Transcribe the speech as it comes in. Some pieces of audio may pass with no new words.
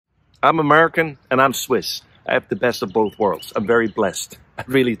I'm American and I'm Swiss. I have the best of both worlds. I'm very blessed. I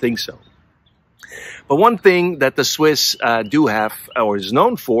really think so. But one thing that the Swiss do have, or is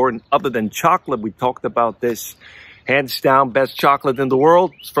known for, and other than chocolate, we talked about this, hands down, best chocolate in the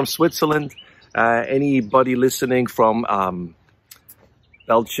world, is from Switzerland. Anybody listening from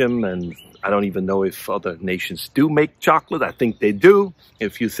Belgium, and I don't even know if other nations do make chocolate. I think they do.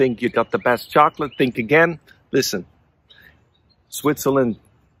 If you think you got the best chocolate, think again. Listen, Switzerland,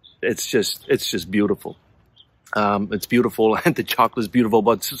 it's just beautiful. It's beautiful and the chocolate is beautiful,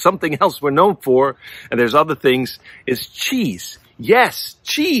 but something else we're known for, and there's other things, is cheese. Yes,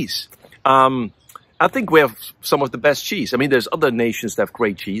 cheese. I think we have some of the best cheese. I mean, there's other nations that have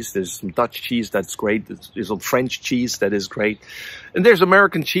great cheese. There's some Dutch cheese that's great. There's some French cheese that is great. And there's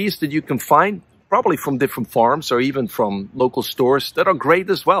American cheese that you can find probably from different farms or even from local stores that are great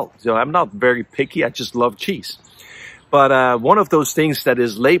as well. So I'm not very picky. I just love cheese. But one of those things that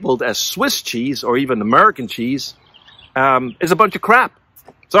is labeled as Swiss cheese or even American cheese is a bunch of crap.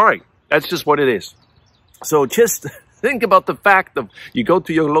 Sorry, that's just what it is. So just think about the fact of you go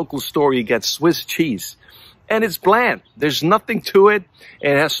to your local store, you get Swiss cheese, and it's bland. There's nothing to it,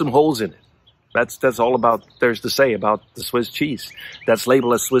 and it has some holes in it. That's all about there's to say about the Swiss cheese that's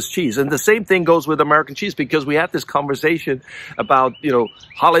labeled as Swiss cheese. And the same thing goes with American cheese, because we had this conversation about, you know,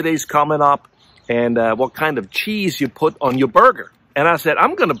 holidays coming up and what kind of cheese you put on your burger. And I said,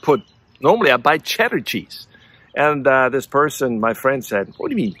 I'm going to put, normally I buy cheddar cheese. And this person, my friend, said, what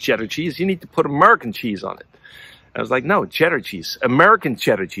do you mean cheddar cheese? You need to put American cheese on it. I was like, no, cheddar cheese, American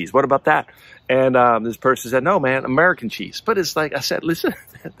cheddar cheese. What about that? And this person said, no, man, American cheese. But it's like, I said, listen,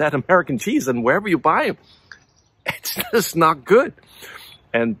 that American cheese, and wherever you buy them, it's just not good.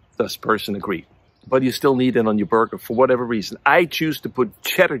 And this person agreed. But you still need it on your burger for whatever reason. I choose to put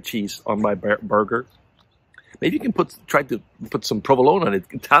cheddar cheese on my burger. Maybe you can try to put some provolone on it.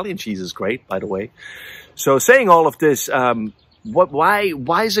 Italian cheese is great, by the way. So saying all of this,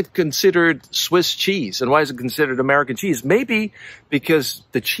 why is it considered Swiss cheese and why is it considered American cheese? Maybe because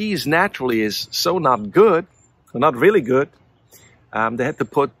the cheese naturally is so not good, or not really good. They had to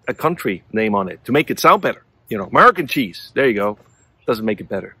put a country name on it to make it sound better. You know, American cheese, there you go. Doesn't make it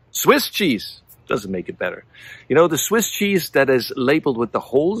better. Swiss cheese doesn't make it better. You know, the Swiss cheese that is labeled with the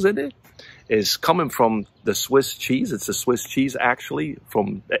holes in it is coming from the Swiss cheese. It's a Swiss cheese actually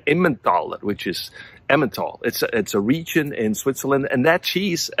from Emmental, which is Emmental. It's a region in Switzerland, and that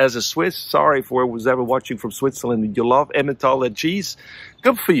cheese, as a Swiss, sorry for whoever was ever watching from Switzerland, you love Emmental cheese,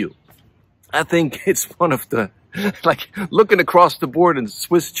 good for you. I think it's one of the, like, looking across the board in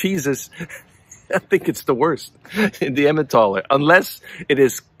Swiss cheeses, I think it's the worst in the Emmentaler, unless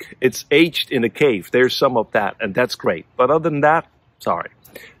it's aged in a cave. There's some of that, and that's great. But other than that, sorry.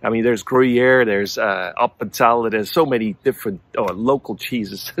 I mean, there's Gruyere, there's Appenzeller, there's so many different local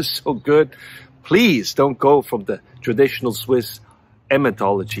cheeses. It's so good. Please don't go from the traditional Swiss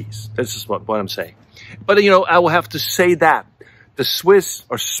Emmentaler cheese. This is what I'm saying. But, you know, I will have to say that the Swiss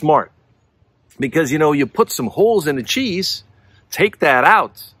are smart because, you know, you put some holes in the cheese, take that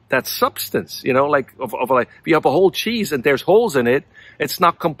out, that substance, you know, like if you have a whole cheese and there's holes in it, it's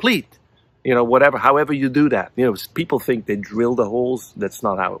not complete. You know, however you do that. You know, people think they drill the holes. That's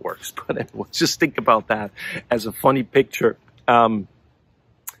not how it works. But anyway, just think about that as a funny picture.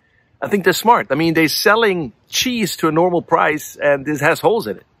 I think they're smart. I mean, they're selling cheese to a normal price and this has holes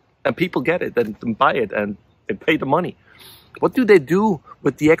in it. And people get it and buy it and they pay the money. What do they do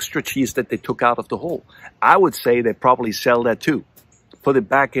with the extra cheese that they took out of the hole? I would say they probably sell that too. Put it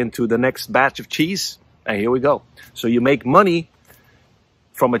back into the next batch of cheese. And here we go. So you make money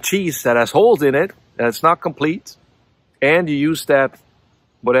from a cheese that has holes in it, and it's not complete, and you use that,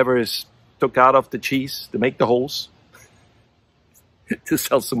 whatever is took out of the cheese to make the holes, to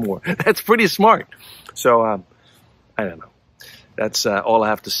sell some more. That's pretty smart. So, I don't know. That's all I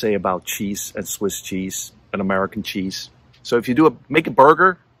have to say about cheese and Swiss cheese and American cheese. So if you make a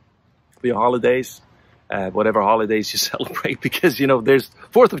burger for your holidays, whatever holidays you celebrate, because, you know, there's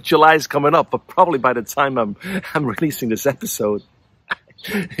 4th of July is coming up, but probably by the time I'm releasing this episode,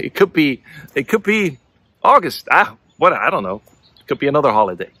 it could be August. I don't know. It could be another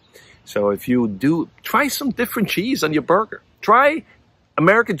holiday. So if you do, try some different cheese on your burger. Try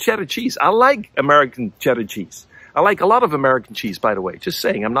American cheddar cheese. I like American cheddar cheese. I like a lot of American cheese, by the way. Just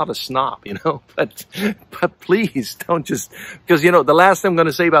saying, I'm not a snob, you know. But please don't just, because, you know, the last thing I'm going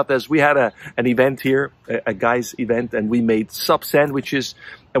to say about this, we had an event here, a guy's event, and we made sub sandwiches,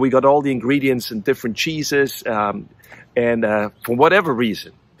 and we got all the ingredients and different cheeses. And for whatever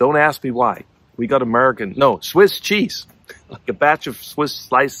reason, don't ask me why, we got Swiss cheese, like a batch of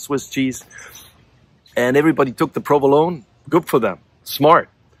sliced Swiss cheese. And everybody took the provolone. Good for them. Smart.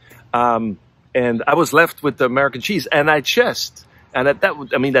 And I was left with the American cheese, and and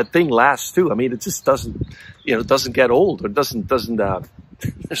I mean, that thing lasts too. I mean, it just doesn't, doesn't get old, or doesn't,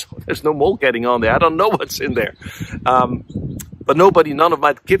 there's no mold getting on there. I don't know what's in there. But none of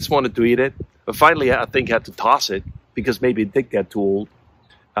my kids wanted to eat it. But finally, I think I had to toss it because maybe it did get too old.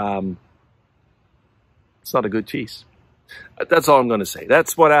 It's not a good cheese. That's all I'm going to say.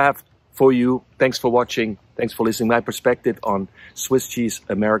 That's what I have for you. Thanks for watching. Thanks for listening. My perspective on Swiss cheese,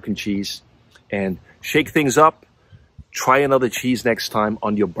 American cheese, and shake things up. Try another cheese next time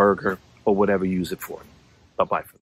on your burger or whatever you use it for. Bye-bye.